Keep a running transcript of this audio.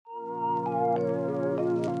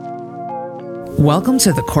Welcome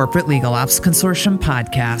to the Corporate Legal Ops Consortium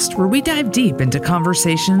podcast, where we dive deep into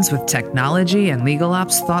conversations with technology and legal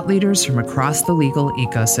ops thought leaders from across the legal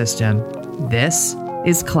ecosystem. This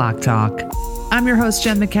is Clock Talk. I'm your host,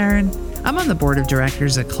 Jen McCarran. I'm on the board of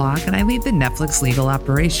directors at Clock, and I lead the Netflix legal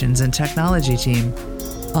operations and technology team.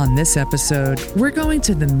 On this episode, we're going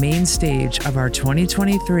to the main stage of our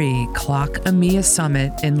 2023 Clock EMEA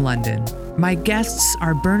Summit in London. My guests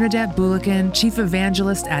are Bernadette Boulican, Chief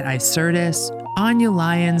Evangelist at Icertis, Anya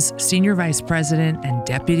Lyons, Senior Vice President and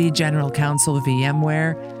Deputy General Counsel of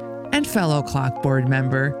VMware, and fellow Clock Board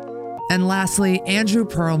member. And lastly, Andrew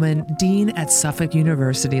Perlman, Dean at Suffolk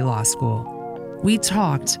University Law School. We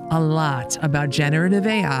talked a lot about generative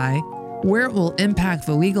AI, where it will impact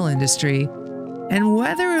the legal industry, and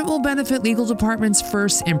whether it will benefit legal departments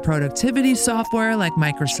first in productivity software like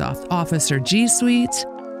Microsoft Office or G Suite,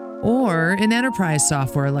 or in enterprise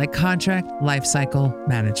software like contract lifecycle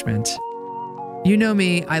management. You know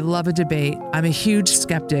me, I love a debate. I'm a huge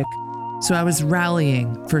skeptic, so I was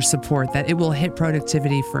rallying for support that it will hit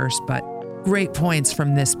productivity first, but great points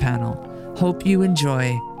from this panel. Hope you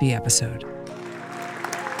enjoy the episode.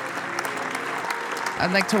 I'd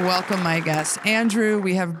like to welcome my guests. Andrew,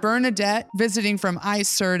 we have Bernadette visiting from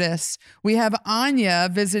Icertis. We have Anya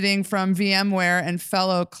visiting from VMware and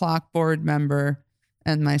fellow Clock Board member,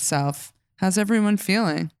 and myself. How's everyone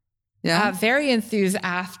feeling? Yeah, very enthused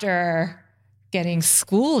after getting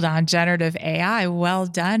schooled on generative AI. Well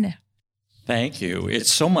done. Thank you. It's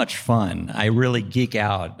so much fun. I really geek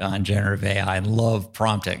out on generative AI and love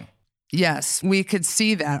prompting. Yes, we could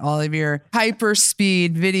see that, all of your hyper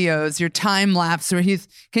speed videos, your time lapse where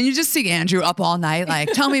can you just see Andrew up all night?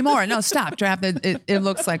 Like, tell me more. No, stop, draft it. It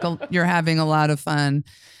looks like you're having a lot of fun.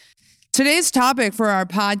 Today's topic for our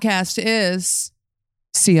podcast is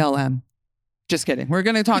CLM. Just kidding. We're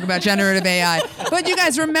going to talk about generative AI. But you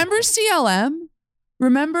guys remember CLM?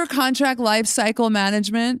 Remember contract lifecycle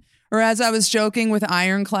management? Or as I was joking with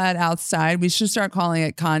Ironclad outside, we should start calling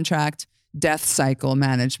it contract death cycle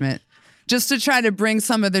management. Just to try to bring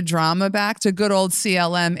some of the drama back to good old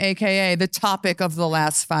CLM, AKA the topic of the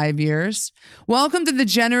last 5 years. Welcome to the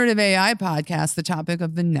Generative AI podcast, the topic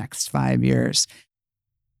of the next 5 years.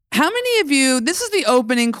 How many of you, this is the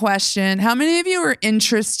opening question, how many of you are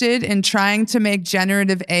interested in trying to make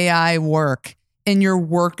generative AI work in your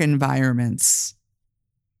work environments?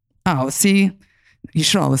 Oh, see, you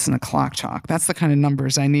should all listen to Clock Talk. That's the kind of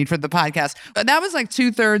numbers I need for the podcast. But that was like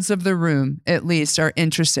 2/3 of the room, at least, are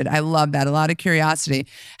interested. I love that. A lot of curiosity.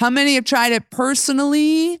 How many have tried it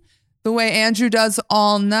personally, the way Andrew does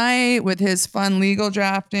all night with his fun legal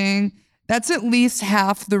drafting? That's at least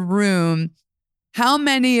half the room. How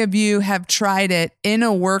many of you have tried it in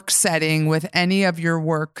a work setting with any of your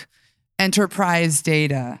work enterprise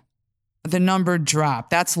data? The number dropped.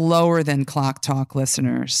 That's lower than Clock Talk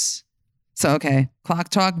listeners. So, okay, Clock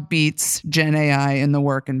Talk beats Gen AI in the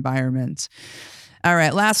work environment. All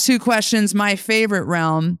right, last two questions. My favorite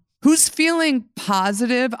realm. Who's feeling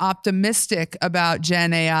positive, optimistic about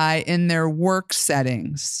Gen AI in their work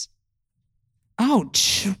settings? Oh,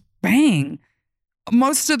 bang.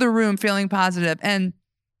 Most of the room feeling positive, and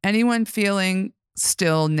anyone feeling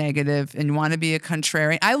still negative and want to be a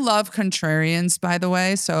contrarian. I love contrarians, by the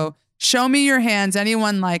way. So show me your hands.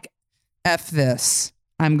 Anyone like, F this,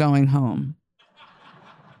 I'm going home.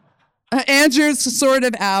 Andrew's sort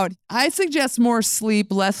of out. I suggest more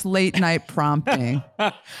sleep, less late night prompting.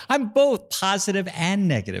 I'm both positive and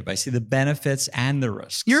negative. I see the benefits and the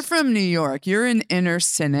risks. You're from New York. You're an inner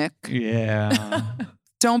cynic. Yeah.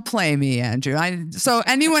 Don't play me, Andrew. So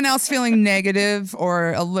anyone else feeling negative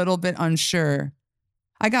or a little bit unsure?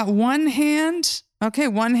 I got one hand. Okay,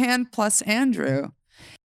 one hand plus Andrew.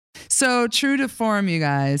 So true to form, you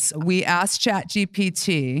guys, we asked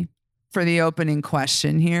ChatGPT for the opening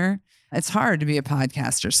question here. It's hard to be a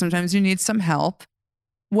podcaster. Sometimes you need some help.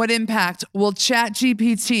 What impact will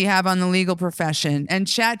ChatGPT have on the legal profession? And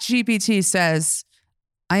ChatGPT says,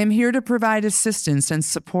 I am here to provide assistance and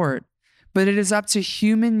support, but it is up to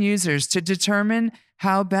human users to determine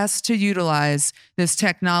how best to utilize this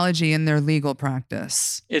technology in their legal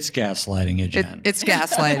practice. It's gaslighting, Jen. It's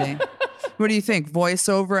gaslighting. What do you think?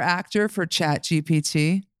 Voiceover actor for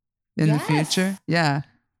ChatGPT in the future? Yeah,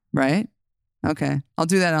 right? Okay, I'll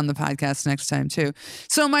do that on the podcast next time too.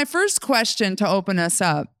 So my first question to open us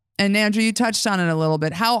up, and Andrew, you touched on it a little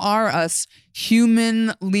bit. How are us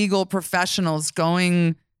human legal professionals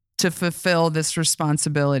going to fulfill this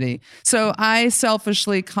responsibility? So I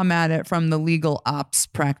selfishly come at it from the legal ops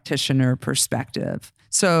practitioner perspective.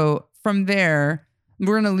 So from there,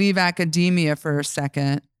 we're going to leave academia for a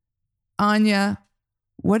second. Anya,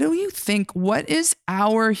 What do you think? What is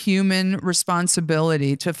our human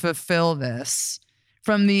responsibility to fulfill this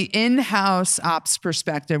from the in-house ops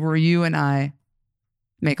perspective where you and I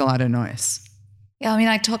make a lot of noise? Yeah, I mean,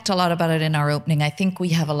 I talked a lot about it in our opening. I think we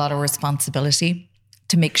have a lot of responsibility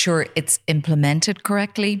to make sure it's implemented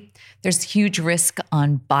correctly. There's huge risk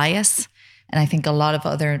on bias, and I think a lot of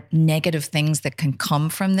other negative things that can come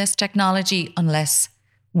from this technology unless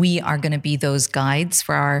we are going to be those guides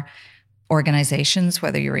for our organizations,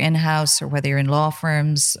 whether you're in-house or whether you're in law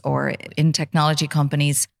firms or in technology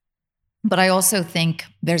companies. But I also think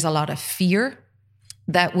there's a lot of fear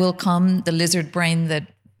that will come, the lizard brain that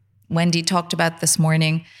Wendy talked about this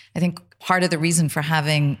morning. I think part of the reason for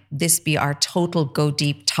having this be our total go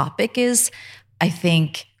deep topic is I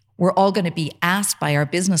think we're all going to be asked by our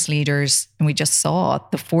business leaders, and we just saw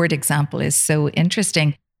the Ford example is so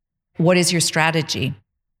interesting. What is your strategy?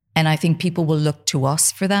 And I think people will look to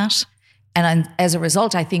us for that. And as a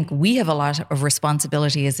result, I think we have a lot of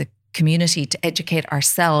responsibility as a community to educate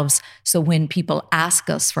ourselves. So when people ask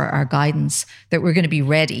us for our guidance, that we're going to be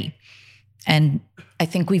ready. And I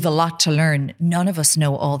think we've a lot to learn. None of us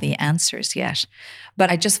know all the answers yet. But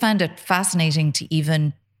I just found it fascinating to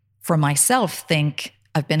even, for myself, think,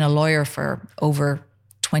 I've been a lawyer for over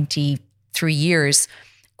 23 years.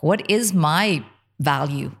 What is my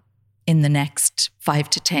value in the next 5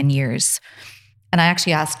 to 10 years? And I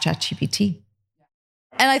actually asked ChatGPT.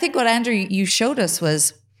 And I think what Andrew, you showed us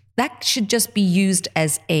was that should just be used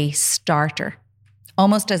as a starter,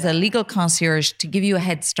 almost as a legal concierge to give you a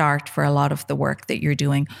head start for a lot of the work that you're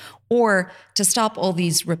doing, or to stop all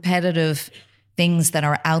these repetitive things that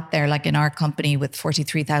are out there, like in our company with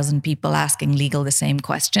 43,000 people asking legal the same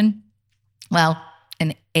question. Well,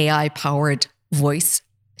 an AI-powered voice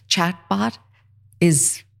chatbot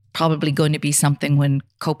is probably going to be something when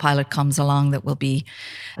Copilot comes along that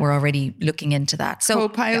we're already looking into that. So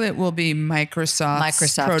Copilot will be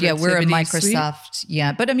Microsoft. Yeah, we're a Microsoft. Suite.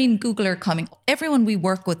 Yeah, but I mean, Google are coming. Everyone we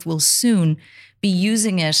work with will soon be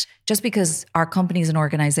using it just because our companies and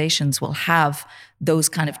organizations will have those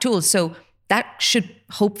kind of tools. So that should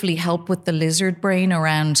hopefully help with the lizard brain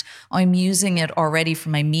around, I'm using it already for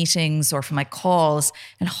my meetings or for my calls.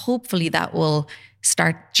 And hopefully that will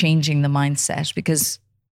start changing the mindset because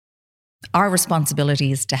our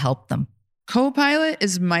responsibility is to help them. Copilot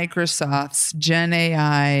is Microsoft's Gen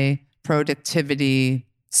AI productivity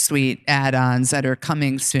suite add-ons that are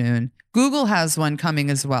coming soon. Google has one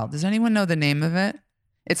coming as well. Does anyone know the name of it?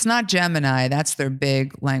 It's not Gemini. That's their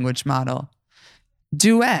big language model.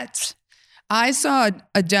 Duet. I saw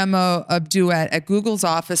a demo of Duet at Google's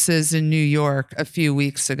offices in New York a few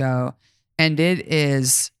weeks ago, and it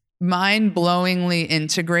is mind-blowingly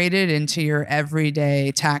integrated into your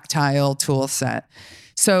everyday tactile tool set.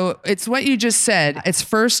 So it's what you just said. It's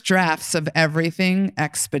first drafts of everything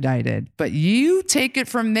expedited, but you take it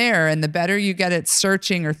from there, and the better you get at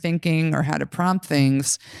searching or thinking or how to prompt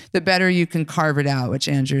things, the better you can carve it out, which,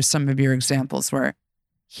 Andrew, some of your examples were.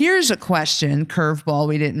 Here's a question, curveball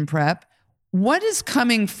we didn't prep. What is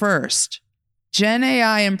coming first? Gen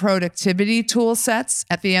AI and productivity tool sets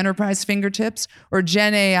at the enterprise fingertips, or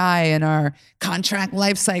Gen AI and our contract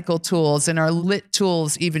lifecycle tools and our lit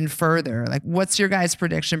tools even further? Like, what's your guys'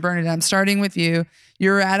 prediction? Bernadette, I'm starting with you.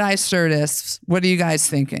 You're at iCertis. What are you guys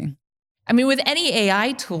thinking? I mean, with any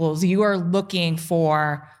AI tools, you are looking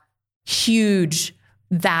for huge,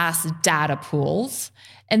 vast data pools.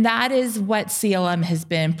 And that is what CLM has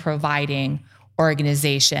been providing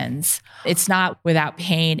organizations. It's not without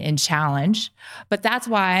pain and challenge, but that's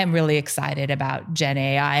why I'm really excited about Gen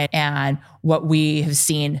AI and what we have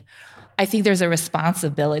seen. I think there's a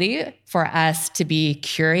responsibility for us to be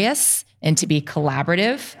curious and to be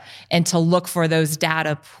collaborative and to look for those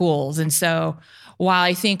data pools. And so while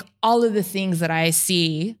I think all of the things that I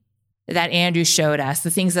see that Andrew showed us, the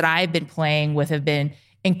things that I've been playing with have been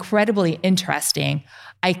incredibly interesting,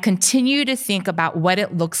 I continue to think about what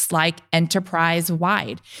it looks like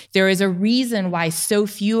enterprise-wide. There is a reason why so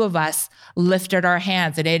few of us lifted our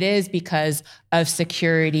hands, and it is because of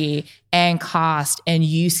security and cost and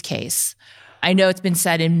use case. I know it's been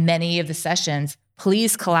said in many of the sessions,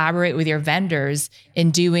 please collaborate with your vendors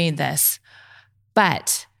in doing this.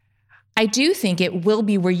 But I do think it will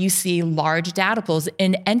be where you see large data pools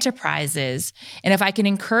in enterprises. And if I can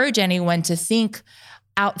encourage anyone to think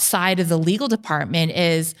outside of the legal department,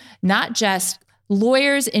 is not just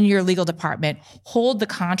lawyers in your legal department hold the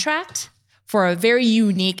contract for a very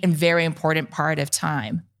unique and very important part of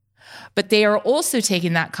time. But they are also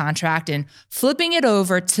taking that contract and flipping it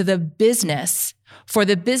over to the business for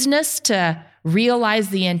the business to realize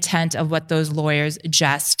the intent of what those lawyers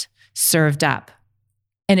just served up.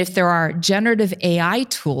 And if there are generative AI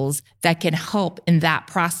tools that can help in that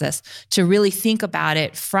process to really think about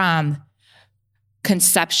it from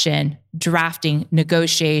conception, drafting,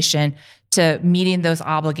 negotiation, to meeting those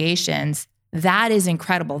obligations, that is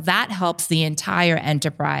incredible. That helps the entire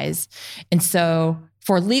enterprise. And so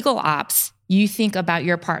for legal ops, you think about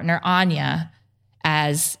your partner, Anya,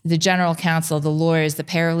 as the general counsel, the lawyers, the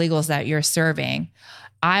paralegals that you're serving.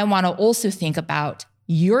 I want to also think about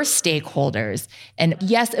your stakeholders. And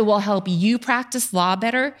yes, it will help you practice law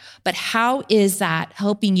better, but how is that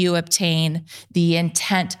helping you obtain the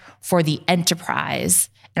intent for the enterprise?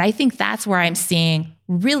 And I think that's where I'm seeing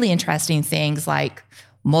really interesting things like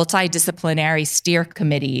multidisciplinary steer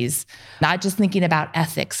committees, not just thinking about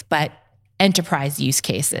ethics, but enterprise use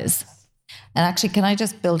cases. And actually, can I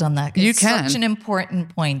just build on that? You can. Such an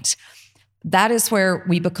important point. That is where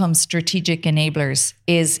we become strategic enablers,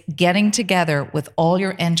 is getting together with all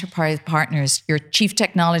your enterprise partners, your chief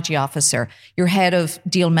technology officer, your head of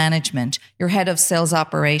deal management, your head of sales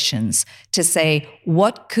operations, to say,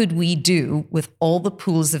 what could we do with all the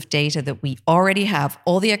pools of data that we already have,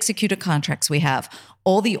 all the executed contracts we have,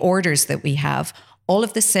 all the orders that we have, all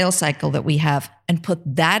of the sales cycle that we have, and put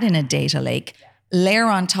that in a data lake, layer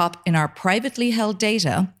on top in our privately held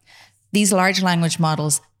data, these large language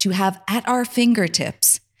models, to have at our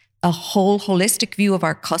fingertips a whole holistic view of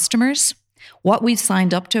our customers, what we've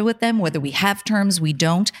signed up to with them, whether we have terms, we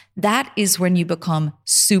don't. That is when you become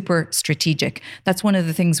super strategic. That's one of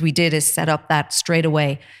the things we did, is set up that straight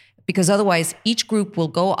away, because otherwise each group will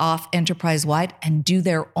go off enterprise-wide and do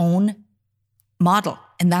their own model.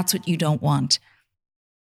 And that's what you don't want.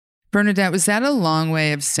 Bernadette, was that a long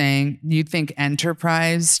way of saying you think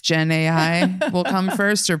enterprise Gen AI will come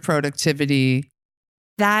first, or productivity?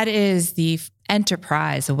 That is, the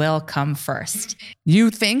enterprise will come first. You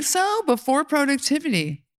think so? Before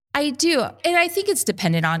productivity? I do. And I think it's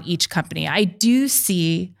dependent on each company. I do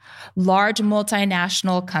see large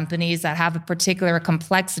multinational companies that have a particular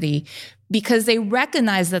complexity because they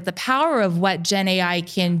recognize that the power of what Gen AI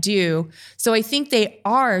can do. So I think they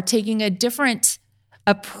are taking a different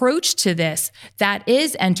approach to this that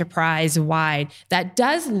is enterprise-wide, that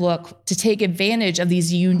does look to take advantage of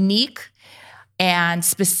these unique and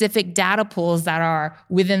specific data pools that are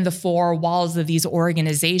within the four walls of these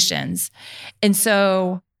organizations. And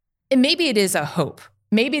so, and maybe it is a hope.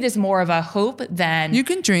 Maybe it is more of a hope than... You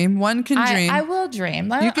can dream. One can dream. I will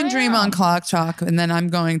dream. You can dream on Clock Talk, and then I'm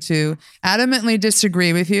going to adamantly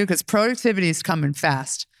disagree with you because productivity is coming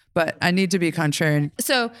fast. But I need to be contrarian.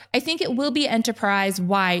 So I think it will be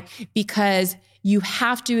enterprise-wide because you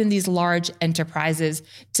have to, in these large enterprises,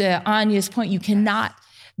 to Anya's point, you cannot,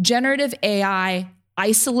 generative AI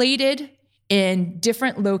isolated in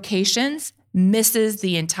different locations misses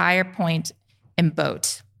the entire point and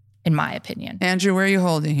boat, in my opinion. Andrew, where are you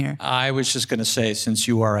holding here? I was just going to say, since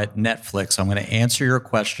you are at Netflix, I'm going to answer your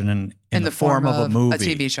question in the form of a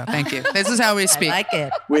movie. A TV show. Thank you. This is how we speak. I like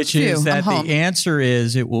it. Which is that I'm home. the answer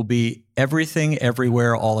is it will be everything,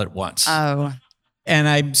 everywhere, all at once. Oh. And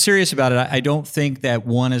I'm serious about it. I don't think that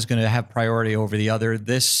one is going to have priority over the other.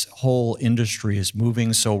 This whole industry is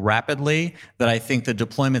moving so rapidly that I think the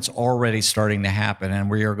deployment's already starting to happen, and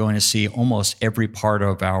we are going to see almost every part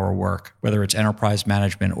of our work, whether it's enterprise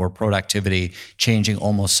management or productivity, changing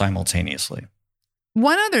almost simultaneously.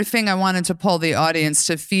 One other thing I wanted to poll the audience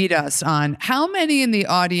to feed us on, how many in the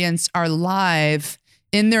audience are live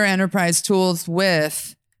in their enterprise tools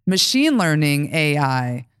with machine learning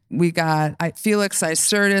AI? We got Felix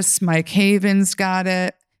Isertis, Mike Havens got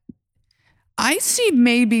it. I see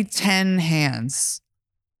maybe 10 hands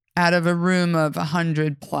out of a room of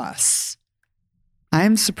 100 plus.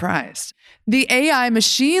 I'm surprised. The AI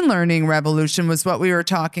machine learning revolution was what we were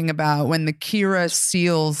talking about when the Kira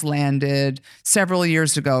seals landed several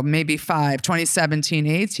years ago, maybe 2017,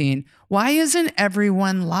 18. Why isn't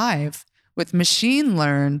everyone live with machine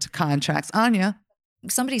learned contracts? Anya?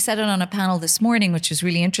 Somebody said it on a panel this morning, which was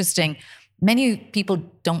really interesting. Many people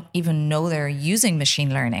don't even know they're using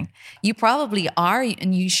machine learning. You probably are,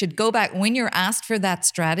 and you should go back when you're asked for that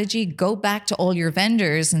strategy, go back to all your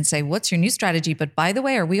vendors and say, what's your new strategy? But by the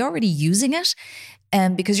way, are we already using it?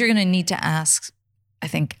 Because you're going to need to ask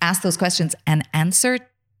those questions and answer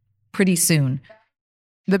pretty soon.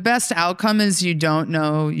 The best outcome is you don't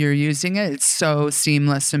know you're using it. It's so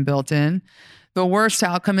seamless and built in. The worst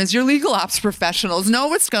outcome is your legal ops professionals know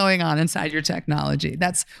what's going on inside your technology.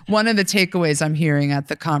 That's one of the takeaways I'm hearing at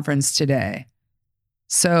the conference today.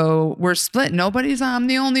 So we're split. I'm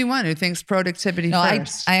the only one who thinks productivity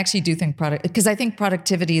first. I actually do think because I think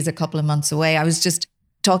productivity is a couple of months away. I was just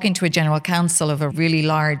talking to a general counsel of a really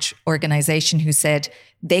large organization who said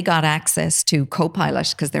they got access to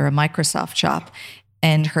Copilot because they're a Microsoft shop.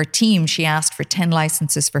 And her team, she asked for 10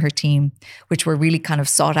 licenses for her team, which were really kind of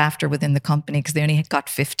sought after within the company because they only got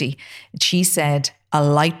 50. And she said a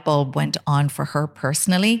light bulb went on for her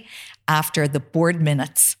personally after the board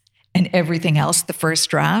minutes and everything else, the first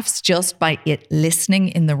drafts, just by it listening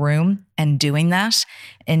in the room and doing that.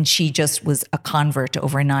 And she just was a convert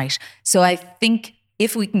overnight. So I think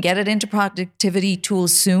if we can get it into productivity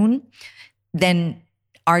tools soon, then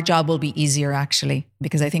our job will be easier, actually,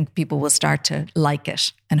 because I think people will start to like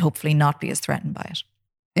it and hopefully not be as threatened by it.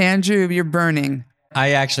 Andrew, you're burning.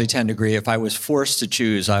 I actually tend to agree. If I was forced to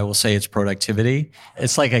choose, I will say it's productivity.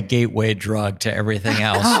 It's like a gateway drug to everything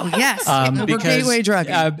else. Oh, yes. We're gateway drug.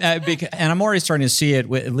 And I'm already starting to see it,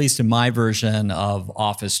 at least in my version of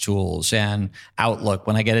Office tools and Outlook.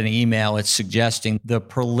 When I get an email, it's suggesting the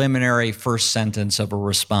preliminary first sentence of a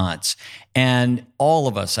response. And all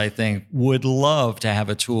of us, I think, would love to have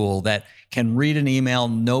a tool that can read an email,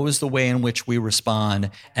 knows the way in which we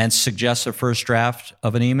respond, and suggests a first draft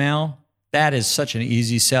of an email. That is such an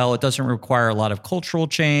easy sell. It doesn't require a lot of cultural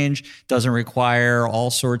change, doesn't require all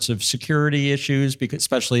sorts of security issues, because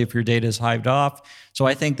especially if your data is hived off. So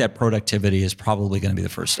I think that productivity is probably going to be the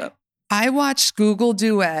first step. I watched Google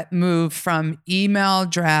Duet move from email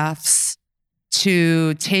drafts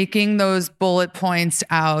to taking those bullet points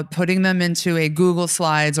out, putting them into a Google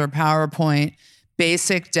Slides or PowerPoint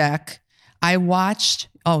basic deck. I watched,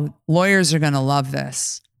 lawyers are going to love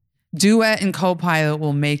this. Duet and Copilot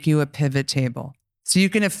will make you a pivot table. So you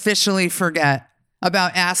can officially forget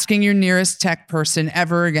about asking your nearest tech person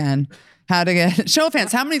ever again how to get... Show of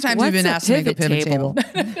hands, how many times have you been asked to make a pivot table?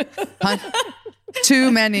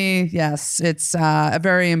 Too many, yes. It's a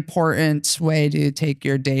very important way to take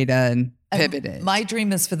your data and pivot it. My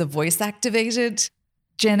dream is for the voice-activated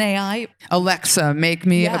Gen AI. Alexa, make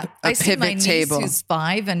me a I pivot see my table. niece who's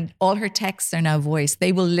 5 and all her texts are now voice.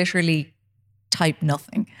 They will literally type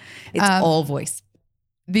nothing. It's all voice.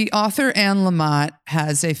 The author Anne Lamott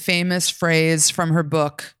has a famous phrase from her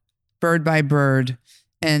book, Bird by Bird,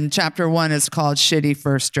 and chapter 1 is called Shitty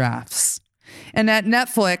First Drafts. And at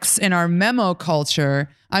Netflix, in our memo culture,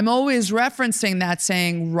 I'm always referencing that,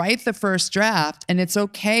 saying, write the first draft, and it's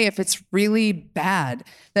okay if it's really bad.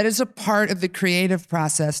 That is a part of the creative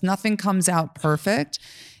process. Nothing comes out perfect.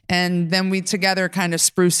 And then we together kind of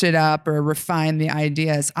spruce it up or refine the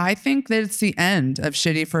ideas. I think that it's the end of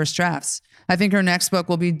shitty first drafts. I think her next book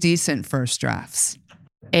will be decent first drafts.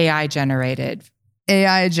 AI generated.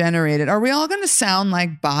 AI generated. Are we all going to sound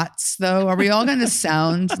like bots, though? Are we all going to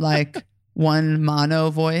sound like one mono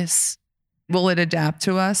voice? Will it adapt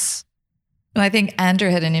to us? And I think Andrew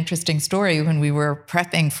had an interesting story when we were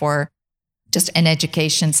prepping for just an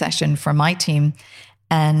education session for my team,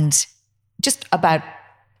 and just about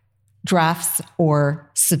drafts or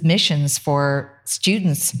submissions for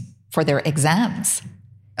students for their exams.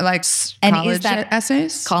 Like college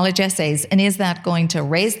essays? College essays. And is that going to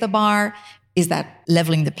raise the bar? Is that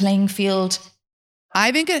leveling the playing field?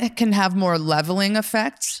 I think it can have more leveling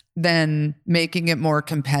effects than making it more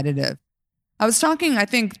competitive. I was talking, I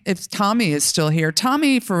think if Tommy is still here,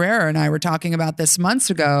 Tommy Ferreira and I were talking about this months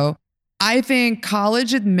ago. I think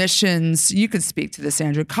college admissions, you could speak to this,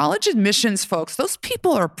 Andrew. College admissions folks, those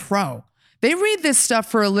people are pro. They read this stuff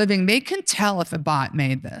for a living. They can tell if a bot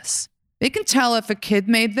made this. They can tell if a kid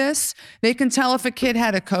made this. They can tell if a kid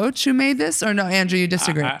had a coach who made this. Or no, Andrew, you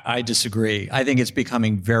disagree? I disagree. I think it's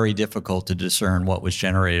becoming very difficult to discern what was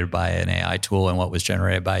generated by an AI tool and what was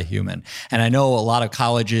generated by a human. And I know a lot of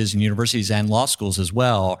colleges and universities and law schools as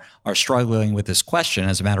well are struggling with this question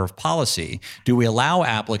as a matter of policy. Do we allow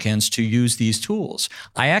applicants to use these tools?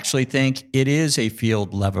 I actually think it is a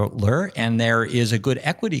field leveler, and there is a good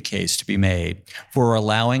equity case to be made for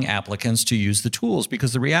allowing applicants to use the tools,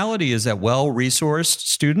 because the reality is that well-resourced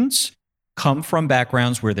students come from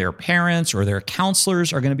backgrounds where their parents or their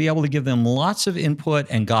counselors are going to be able to give them lots of input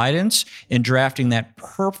and guidance in drafting that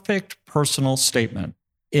perfect personal statement.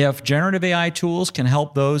 If generative AI tools can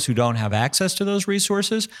help those who don't have access to those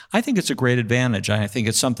resources, I think it's a great advantage. And I think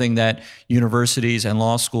it's something that universities and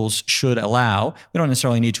law schools should allow. We don't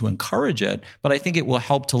necessarily need to encourage it, but I think it will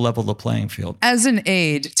help to level the playing field. As an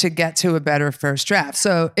aid to get to a better first draft.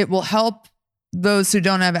 So it will help those who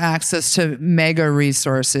don't have access to mega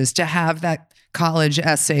resources to have that college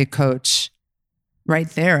essay coach right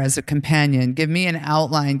there as a companion. Give me an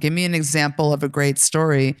outline. Give me an example of a great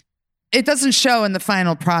story. It doesn't show in the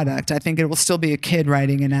final product. I think it will still be a kid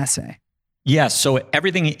writing an essay. Yes. So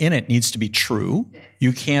everything in it needs to be true.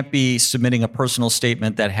 You can't be submitting a personal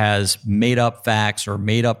statement that has made up facts or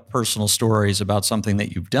made up personal stories about something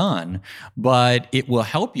that you've done, but it will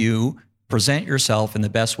help you present yourself in the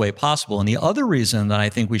best way possible. And the other reason that I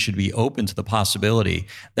think we should be open to the possibility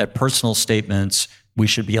that personal statements, we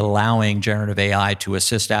should be allowing generative AI to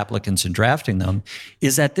assist applicants in drafting them,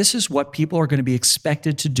 is that this is what people are going to be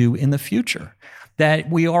expected to do in the future. That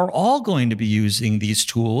we are all going to be using these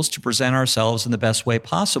tools to present ourselves in the best way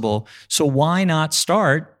possible. So why not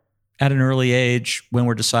start at an early age when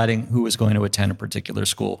we're deciding who is going to attend a particular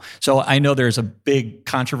school? So I know there's a big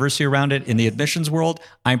controversy around it in the admissions world.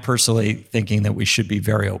 I'm personally thinking that we should be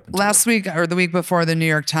very open to Last week or the week before, the New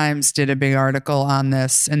York Times did a big article on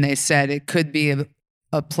this, and they said it could be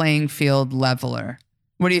a playing field leveler.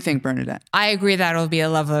 What do you think, Bernadette? I agree that it'll be a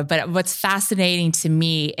leveler, but what's fascinating to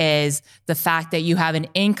me is the fact that you have an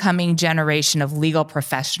incoming generation of legal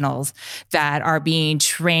professionals that are being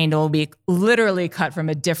trained, will be literally cut from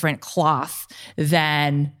a different cloth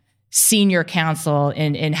than senior counsel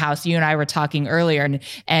in-house. You and I were talking earlier,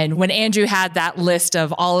 and when Andrew had that list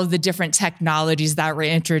of all of the different technologies that were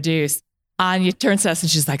introduced, Anya turns to us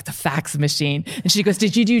and she's like, the fax machine. And she goes,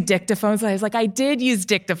 did you do dictaphones? And I was like, I did use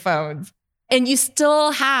dictaphones. And you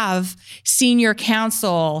still have senior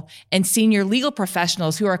counsel and senior legal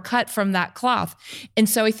professionals who are cut from that cloth. And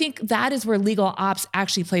so I think that is where legal ops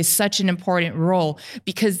actually plays such an important role,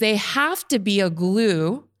 because they have to be a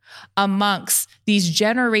glue amongst these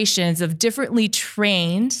generations of differently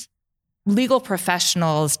trained legal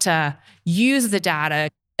professionals to use the data,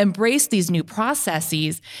 embrace these new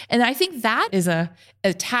processes. And I think that is a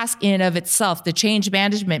task in and of itself, the change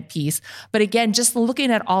management piece. But again, just looking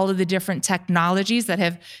at all of the different technologies that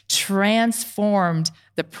have transformed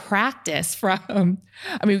the practice from,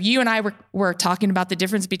 you and I were talking about the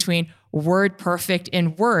difference between Word Perfect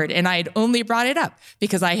and Word. And I had only brought it up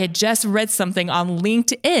because I had just read something on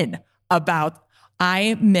LinkedIn about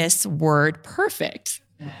I miss Word Perfect.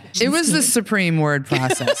 It was the supreme word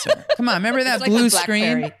processor. Come on, remember that blue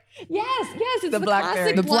screen? Yes, it's the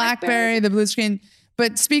BlackBerry. The BlackBerry, the blue screen.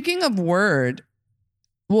 But speaking of Word,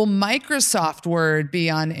 will Microsoft Word be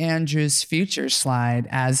on Andrew's future slide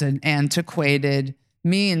as an antiquated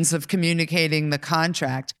means of communicating the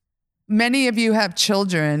contract? Many of you have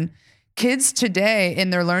children. Kids today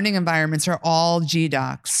in their learning environments are all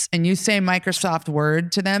GDocs. And you say Microsoft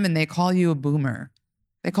Word to them and they call you a boomer.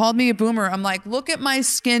 They called me a boomer. I'm like, look at my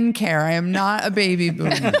skincare. I am not a baby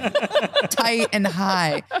boomer. Tight and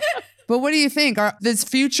high. But what do you think? This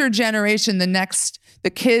future generation,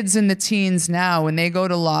 the kids and the teens now, when they go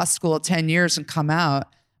to law school 10 years and come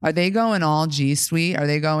out, are they going all G Suite? Are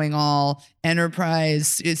they going all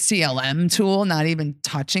enterprise CLM tool, not even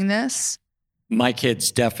touching this? My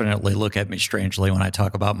kids definitely look at me strangely when I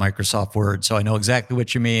talk about Microsoft Word, so I know exactly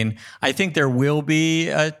what you mean. I think there will be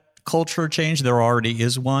a culture change. There already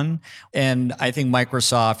is one. And I think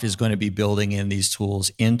Microsoft is going to be building in these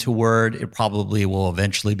tools into Word. It probably will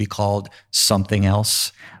eventually be called something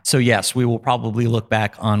else. So yes, we will probably look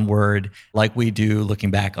back on Word like we do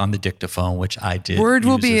looking back on the dictaphone, which I did. Word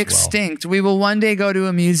will be extinct. We will one day go to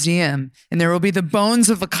a museum and there will be the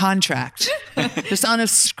bones of a contract just on a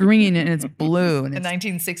screen, and it's blue. And the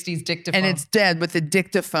 1960s dictaphone. And it's dead with the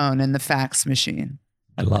dictaphone and the fax machine.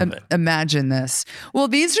 I love it. Imagine this. Well,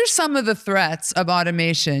 these are some of the threats of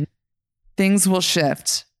automation. Things will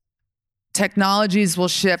shift. Technologies will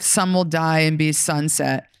shift. Some will die and be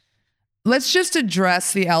sunset. Let's just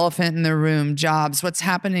address the elephant in the room, jobs. What's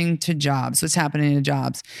happening to jobs? What's happening to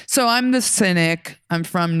jobs? So I'm the cynic. I'm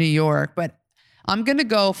from New York, but I'm going to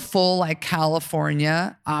go full like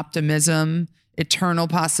California, optimism, eternal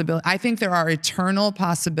possibility. I think there are eternal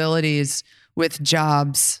possibilities with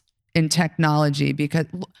jobs in technology, because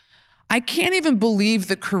I can't even believe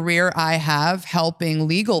the career I have helping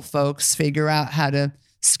legal folks figure out how to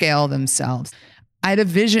scale themselves. I had a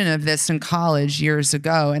vision of this in college years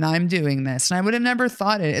ago, and I'm doing this. And I would have never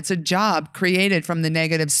thought it. It's a job created from the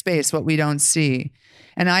negative space, what we don't see.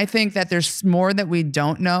 And I think that there's more that we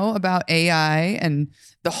don't know about AI and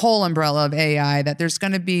the whole umbrella of AI, that there's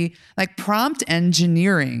going to be like prompt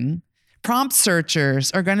engineering. Prompt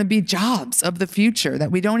searchers are going to be jobs of the future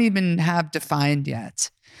that we don't even have defined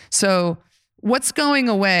yet. So what's going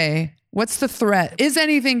away? What's the threat? Is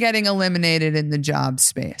anything getting eliminated in the job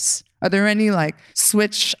space? Are there any like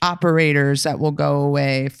switch operators that will go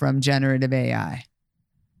away from generative AI?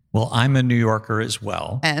 Well, I'm a New Yorker as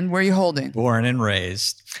well. And where are you holding? Born and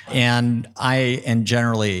raised. And I am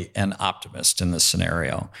generally an optimist in this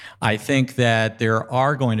scenario. I think that there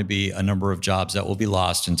are going to be a number of jobs that will be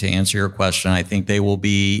lost. And to answer your question, I think they will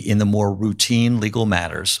be in the more routine legal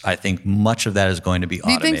matters. I think much of that is going to be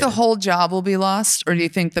automated. Do you think the whole job will be lost? Or do you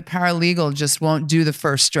think the paralegal just won't do the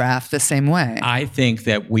first draft the same way? I think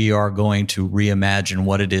that we are going to reimagine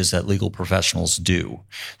what it is that legal professionals do.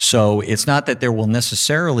 So it's not that there will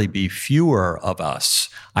necessarily be fewer of us.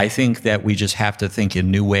 I think that we just have to think in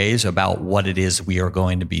new ways about what it is we are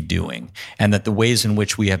going to be doing, and that the ways in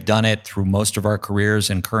which we have done it through most of our careers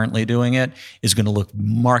and currently doing it is going to look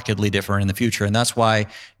markedly different in the future. And that's why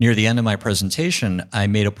near the end of my presentation, I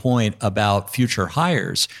made a point about future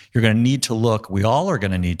hires. You're going to need to look, we all are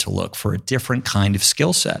going to need to look for a different kind of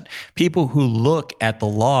skill set. People who look at the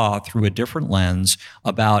law through a different lens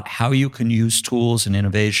about how you can use tools and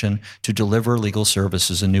innovation to deliver legal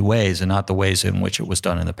services in new ways and not the ways in which it was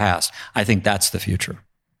done in the past. I think that's the future.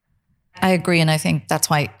 I agree. And I think that's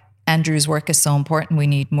why Andrew's work is so important. We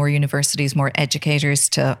need more universities, more educators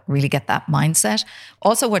to really get that mindset.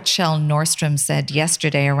 Also, what Shel Nordstrom said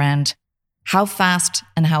yesterday around how fast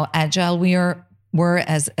and how agile we were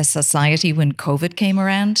as a society when COVID came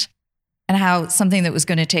around, and how something that was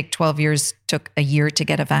going to take 12 years took a year to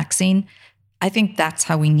get a vaccine. I think that's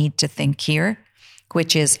how we need to think here,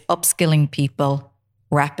 which is upskilling people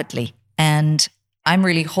rapidly. And I'm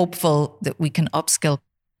really hopeful that we can upskill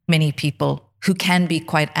many people who can be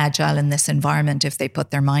quite agile in this environment if they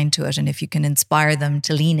put their mind to it, and if you can inspire them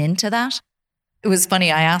to lean into that. It was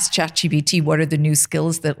funny, I asked ChatGPT what are the new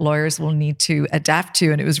skills that lawyers will need to adapt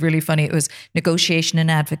to, and it was really funny. It was negotiation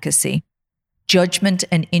and advocacy, judgment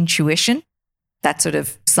and intuition, that sort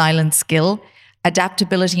of silent skill,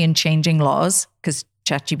 adaptability in changing laws, because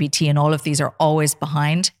ChatGPT and all of these are always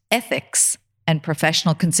behind, ethics and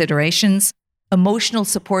professional considerations, emotional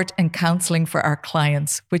support and counseling for our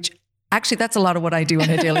clients, which actually that's a lot of what I do on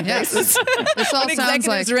a daily basis. This all sounds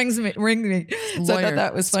like ring me. So I thought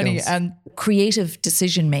that was funny. skills. And creative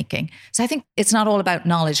decision making. So I think it's not all about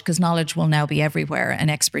knowledge, because knowledge will now be everywhere, and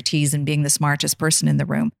expertise and being the smartest person in the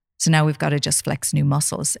room. So now we've got to just flex new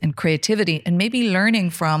muscles, and creativity, and maybe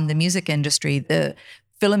learning from the music industry, the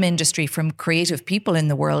film industry, from creative people in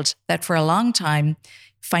the world that for a long time,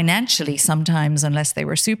 financially, sometimes, unless they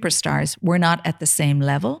were superstars, were not at the same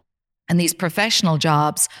level. And these professional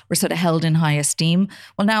jobs were sort of held in high esteem.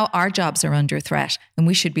 Well, now our jobs are under threat, and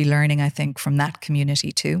we should be learning, I think, from that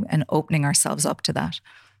community too, and opening ourselves up to that.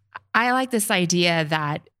 I like this idea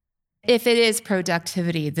that if it is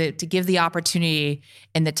productivity, to give the opportunity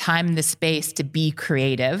and the time and the space to be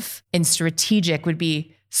creative and strategic would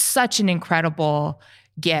be such an incredible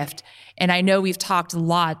gift. And I know we've talked a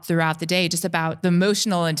lot throughout the day just about the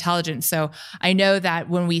emotional intelligence. So I know that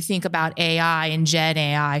when we think about AI and Gen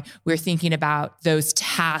AI, we're thinking about those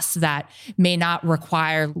tasks that may not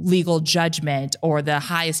require legal judgment or the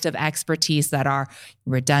highest of expertise that are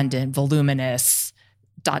redundant, voluminous, ...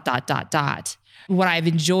 What I've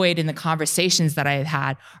enjoyed in the conversations that I've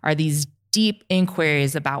had are these deep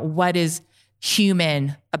inquiries about what is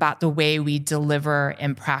human about the way we deliver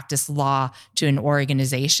and practice law to an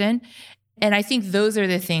organization. And I think those are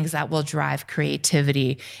the things that will drive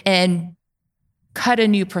creativity and cut a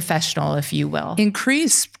new professional, if you will.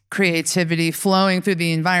 Increase creativity flowing through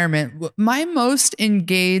the environment. My most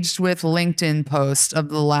engaged with LinkedIn post of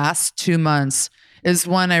the last 2 months is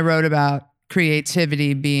one I wrote about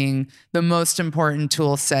creativity being the most important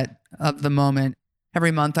tool set of the moment.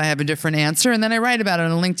 Every month I have a different answer, and then I write about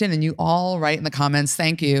it on LinkedIn, and you all write in the comments,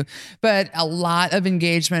 thank you. But a lot of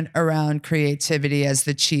engagement around creativity as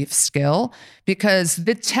the chief skill, because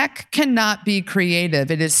the tech cannot be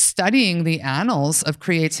creative. It is studying the annals of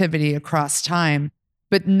creativity across time,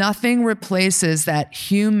 but nothing replaces that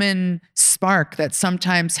human spark that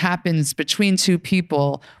sometimes happens between two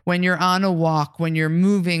people when you're on a walk, when you're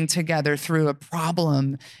moving together through a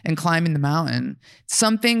problem and climbing the mountain.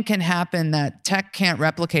 Something can happen that tech can't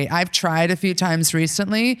replicate. I've tried a few times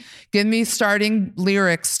recently. Give me starting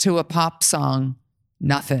lyrics to a pop song.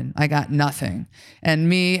 Nothing. I got nothing. And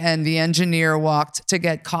me and the engineer walked to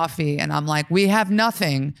get coffee, and I'm like, we have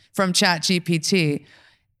nothing from ChatGPT.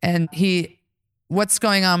 And what's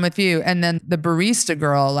going on with you? And then the barista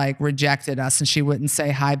girl rejected us, and she wouldn't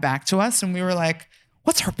say hi back to us. And we were like,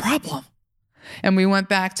 what's her problem? And we went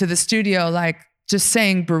back to the studio, just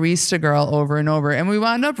saying barista girl over and over. And we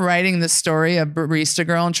wound up writing the story of barista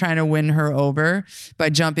girl and trying to win her over by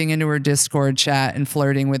jumping into her Discord chat and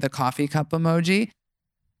flirting with a coffee cup emoji.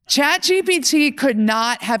 ChatGPT could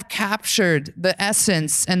not have captured the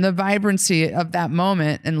essence and the vibrancy of that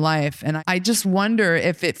moment in life. And I just wonder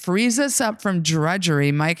if it frees us up from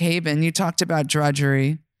drudgery. Mike Haben, you talked about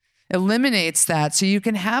drudgery, eliminates that so you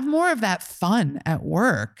can have more of that fun at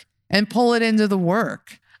work and pull it into the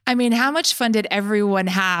work. I mean, how much fun did everyone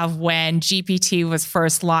have when GPT was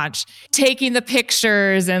first launched? Taking the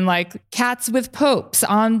pictures and like cats with popes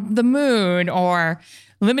on the moon or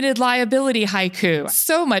limited liability haiku.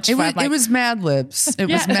 So much fun. It was Mad Libs. It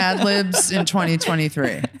was Mad Libs in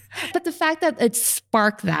 2023. But the fact that it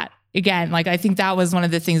sparked that, again, like I think that was one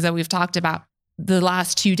of the things that we've talked about the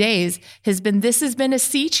last 2 days this has been a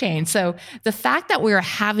sea change. So the fact that we're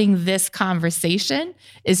having this conversation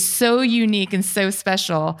is so unique and so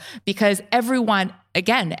special because everyone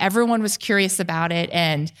was curious about it.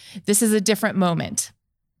 And this is a different moment.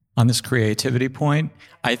 On this creativity point,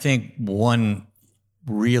 I think one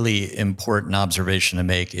really important observation to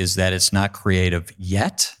make is that it's not creative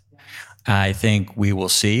yet. I think we will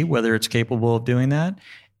see whether it's capable of doing that.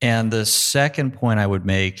 And the second point I would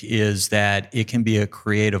make is that it can be a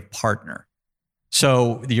creative partner.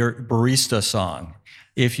 So your barista song,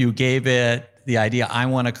 if you gave it the idea, I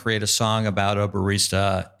want to create a song about a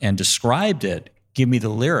barista and described it, give me the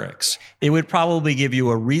lyrics, it would probably give you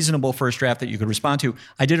a reasonable first draft that you could respond to.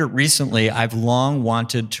 I did it recently. I've long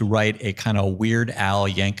wanted to write a kind of Weird Al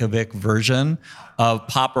Yankovic version of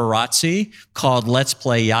Paparazzi called Let's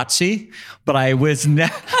Play Yahtzee, but I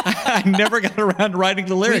never got around to writing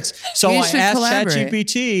the lyrics. So I asked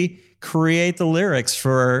ChatGPT, create the lyrics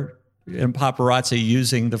for Paparazzi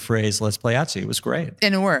using the phrase "Let's play Yahtzee." It was great,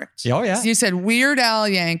 and it worked. Oh yeah. You said Weird Al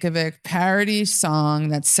Yankovic parody song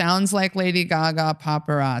that sounds like Lady Gaga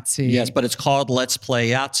Paparazzi. Yes, but it's called "Let's Play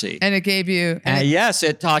Yahtzee," and it gave you. Yes,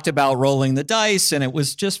 it talked about rolling the dice, and it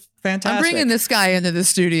was just fantastic. I'm bringing this guy into the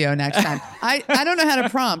studio next time. I don't know how to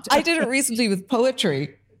prompt. I did it recently with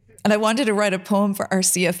poetry, and I wanted to write a poem for our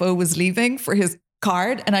CFO was leaving for his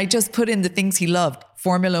card, and I just put in the things he loved: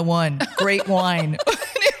 Formula One, great wine.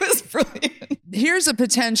 Brilliant. Here's a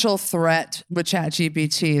potential threat with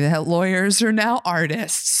ChatGPT that lawyers are now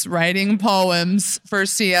artists writing poems for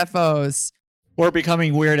CFOs. Or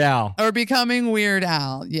becoming Weird Al.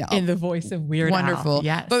 Yeah. In the voice of Weird Al. Wonderful.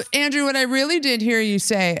 Yes. But Andrew, what I really did hear you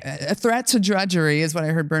say, a threat to drudgery is what I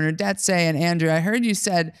heard Bernadette say. And Andrew, I heard you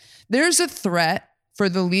said there's a threat for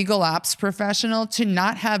the legal ops professional to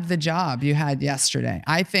not have the job you had yesterday.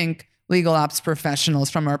 I think legal ops professionals,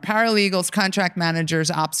 from our paralegals, contract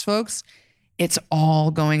managers, ops folks, it's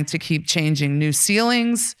all going to keep changing. New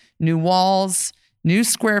ceilings, new walls, new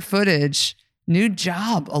square footage, new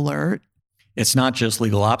job alert. It's not just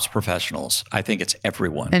legal ops professionals. I think it's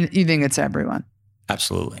everyone. And you think it's everyone?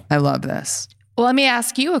 Absolutely. I love this. Well, let me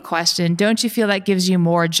ask you a question. Don't you feel that gives you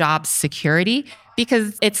more job security?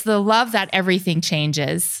 Because it's the love that everything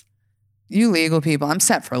changes. You legal people, I'm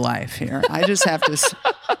set for life here. I just have to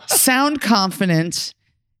sound confident,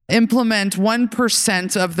 implement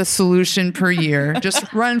 1% of the solution per year,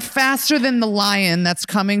 just run faster than the lion that's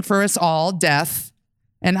coming for us all, death,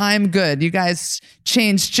 and I'm good. You guys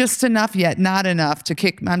changed just enough, yet not enough to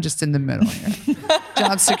kick. I'm just in the middle here.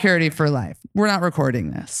 Job security for life. We're not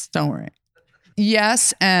recording this. Don't worry.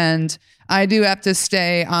 Yes, and I do have to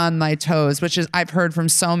stay on my toes, which is I've heard from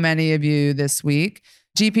so many of you this week.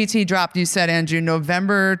 GPT dropped, you said, Andrew,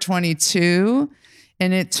 November 22,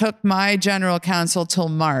 and it took my general counsel till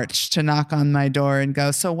March to knock on my door and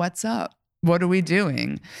go, so what's up? What are we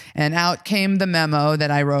doing? And out came the memo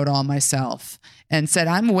that I wrote all myself and said,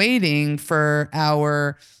 I'm waiting for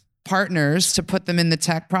our partners to put them in the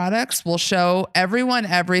tech products. We'll show everyone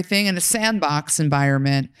everything in a sandbox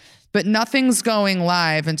environment, but nothing's going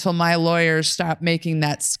live until my lawyers stop making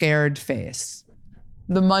that scared face.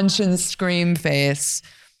 The munch and scream face.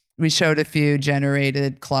 We showed a few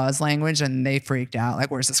generated clause language and they freaked out.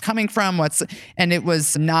 Like, where's this coming from? And it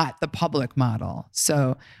was not the public model.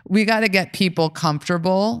 So we got to get people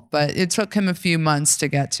comfortable, but it took him a few months to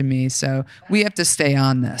get to me. So we have to stay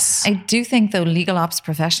on this. I do think, though, legal ops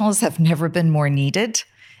professionals have never been more needed.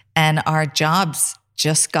 And our jobs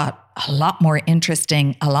just got a lot more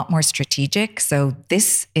interesting, a lot more strategic. So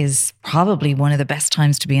this is probably one of the best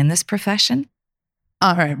times to be in this profession.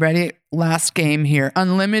 All right, ready? Last game here.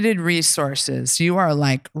 Unlimited resources. You are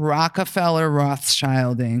like Rockefeller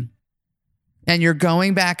Rothschilding. And you're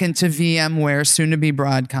going back into VMware, soon to be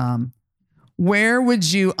Broadcom. Where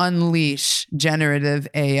would you unleash generative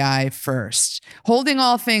AI first? Holding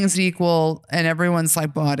all things equal and everyone's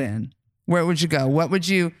like bought in. Where would you go? What would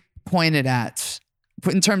you point it at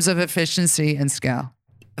in terms of efficiency and scale?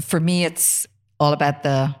 For me, it's all about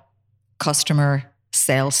the customer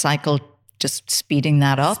sales cycle just speeding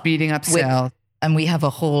that up. Speeding up sales. And we have a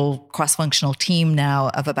whole cross-functional team now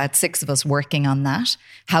of about 6 of us working on that.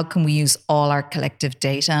 How can we use all our collective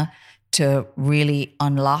data to really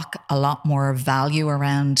unlock a lot more value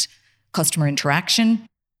around customer interaction,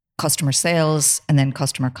 customer sales, and then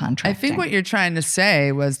customer contracting? I think what you're trying to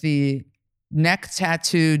say was the neck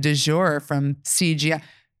tattoo du jour from CGI,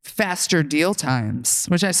 faster deal times,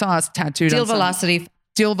 which I saw us tattooed Deal on velocity.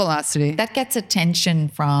 Deal velocity. That gets attention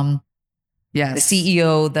from Yes. the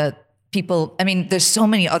CEO, that people, I mean, there's so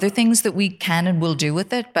many other things that we can and will do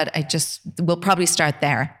with it, but we'll probably start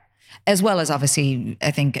there. As well as obviously,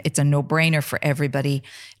 I think it's a no-brainer for everybody,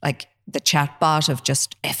 like the chat bot of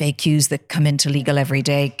just FAQs that come into legal every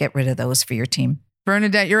day. Get rid of those for your team.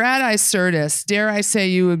 Bernadette, you're at iCertis. Dare I say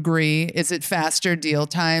you agree? Is it faster deal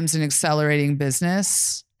times and accelerating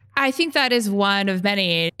business? I think that is one of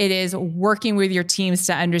many. It is working with your teams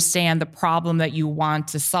to understand the problem that you want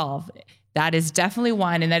to solve. That is definitely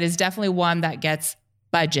one. And that is definitely one that gets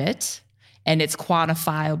budget and it's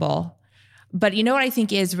quantifiable. But you know what I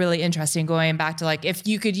think is really interesting, going back to like, if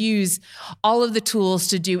you could use all of the tools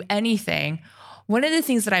to do anything, one of the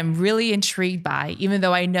things that I'm really intrigued by, even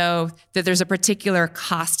though I know that there's a particular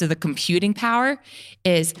cost to the computing power,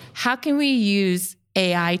 is how can we use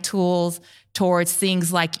AI tools towards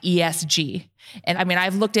things like ESG? And I mean,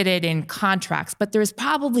 I've looked at it in contracts, but there's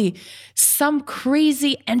probably some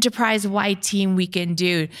crazy enterprise-wide team we can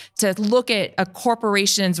do to look at a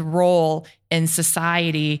corporation's role in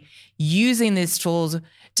society using these tools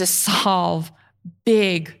to solve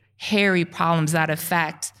big, hairy problems that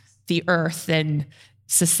affect the earth and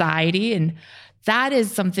society. And that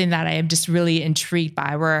is something that I am just really intrigued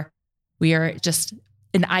by, where we are just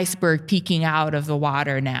an iceberg peeking out of the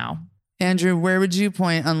water now. Andrew, where would you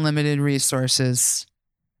point unlimited resources?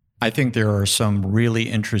 I think there are some really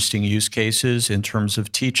interesting use cases in terms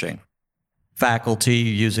of teaching. Faculty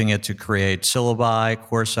using it to create syllabi,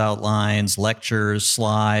 course outlines, lectures,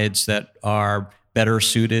 slides that are better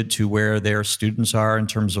suited to where their students are in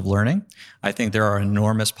terms of learning. I think there are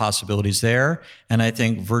enormous possibilities there. And I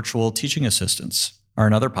think virtual teaching assistants are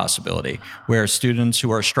another possibility, where students who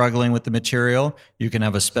are struggling with the material, you can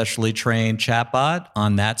have a specially trained chatbot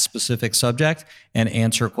on that specific subject and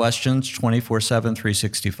answer questions 24/7,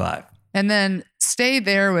 365. And then stay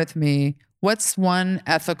there with me. What's one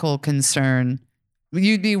ethical concern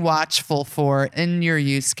you'd be watchful for in your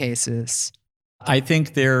use cases? I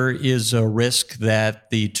think there is a risk that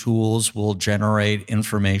the tools will generate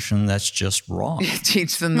information that's just wrong.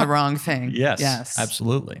 Teach them the wrong thing. Yes,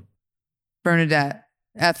 absolutely. Bernadette,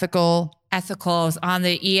 ethical Ethicals on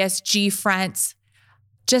the ESG front,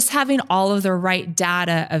 just having all of the right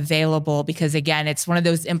data available, because again, it's one of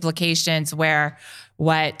those implications where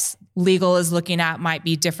what legal is looking at might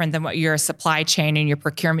be different than what your supply chain and your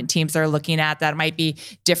procurement teams are looking at. That might be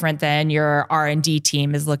different than your R&D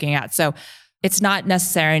team is looking at. So it's not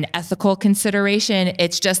necessarily an ethical consideration.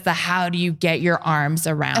 It's just the how do you get your arms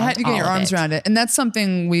around How do you get your arms it. around it? And that's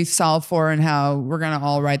something we solve for, and how we're going to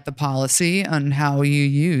all write the policy on how you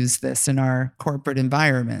use this in our corporate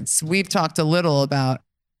environments. We've talked a little about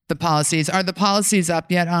the policies. Are the policies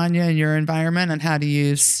up yet, Anya, in your environment on how to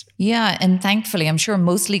use? Yeah, and thankfully, I'm sure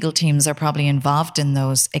most legal teams are probably involved in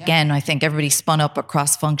those. Again, I think everybody spun up a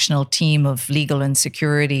cross-functional team of legal and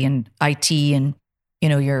security and IT and,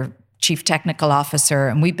 your chief technical officer,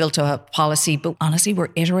 and we built a policy. But honestly, we're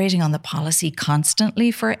iterating on the policy constantly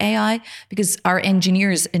for AI, because our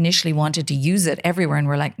engineers initially wanted to use it everywhere. And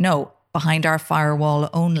we're like, no, behind our firewall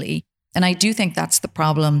only. And I do think that's the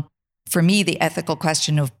problem. For me, the ethical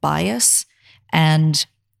question of bias and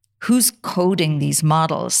who's coding these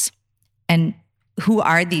models and who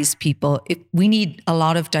are these people. We need a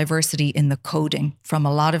lot of diversity in the coding from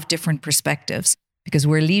a lot of different perspectives, because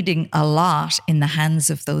we're leaving a lot in the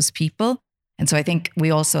hands of those people. And so I think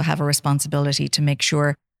we also have a responsibility to make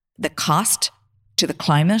sure the cost to the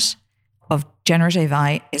climate of generative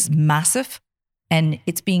AI is massive, and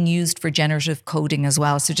it's being used for generative coding as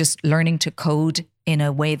well. So just learning to code in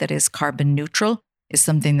a way that is carbon neutral is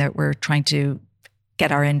something that we're trying to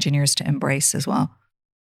get our engineers to embrace as well.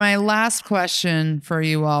 My last question for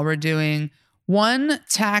you all, we're doing one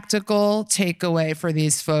tactical takeaway for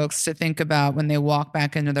these folks to think about when they walk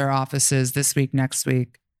back into their offices this week, next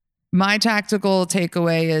week. My tactical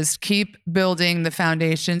takeaway is keep building the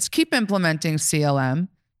foundations, keep implementing CLM.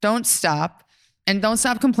 Don't stop. And don't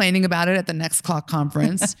stop complaining about it at the next clock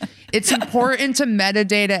conference. It's important to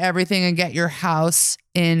metadata everything and get your house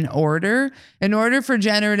in order for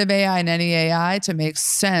generative AI and any AI to make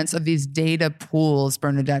sense of these data pools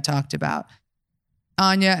Bernadette talked about.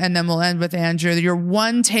 Anya, and then we'll end with Andrew. Your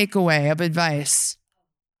one takeaway of advice.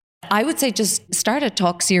 I would say just start a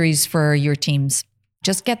talk series for your teams.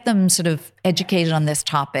 Just get them sort of educated on this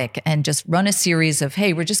topic and just run a series of,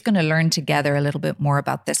 hey, we're just going to learn together a little bit more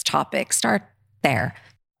about this topic. Start there.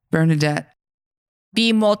 Bernadette.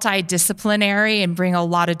 Be multidisciplinary and bring a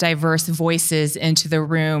lot of diverse voices into the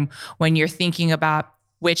room when you're thinking about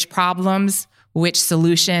which problems, which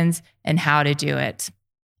solutions, and how to do it.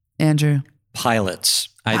 Andrew. Pilots.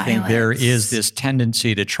 I think there is this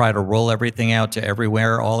tendency to try to roll everything out to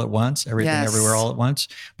everywhere all at once, everywhere all at once.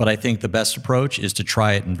 But I think the best approach is to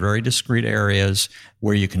try it in very discrete areas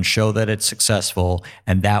where you can show that it's successful,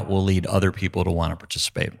 and that will lead other people to want to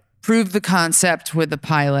participate. Prove the concept with the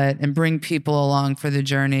pilot and bring people along for the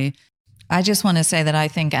journey. I just want to say that I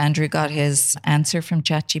think Andrew got his answer from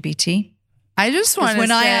ChatGPT. I just want to say...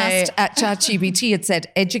 When I asked at ChatGPT, it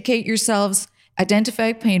said, educate yourselves,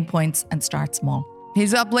 identify pain points, and start small.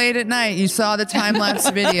 He's up late at night. You saw the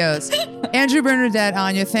time-lapse videos. Andrew, Bernadette,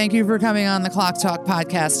 Anya, thank you for coming on the Clock Talk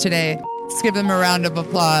podcast today. Let's give them a round of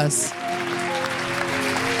applause.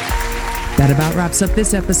 That about wraps up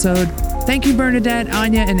this episode. Thank you, Bernadette,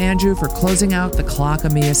 Anya, and Andrew for closing out the Clock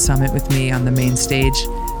EMEA Summit with me on the main stage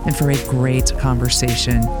and for a great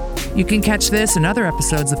conversation. You can catch this and other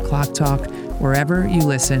episodes of Clock Talk wherever you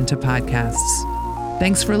listen to podcasts.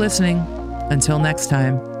 Thanks for listening. Until next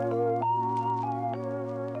time.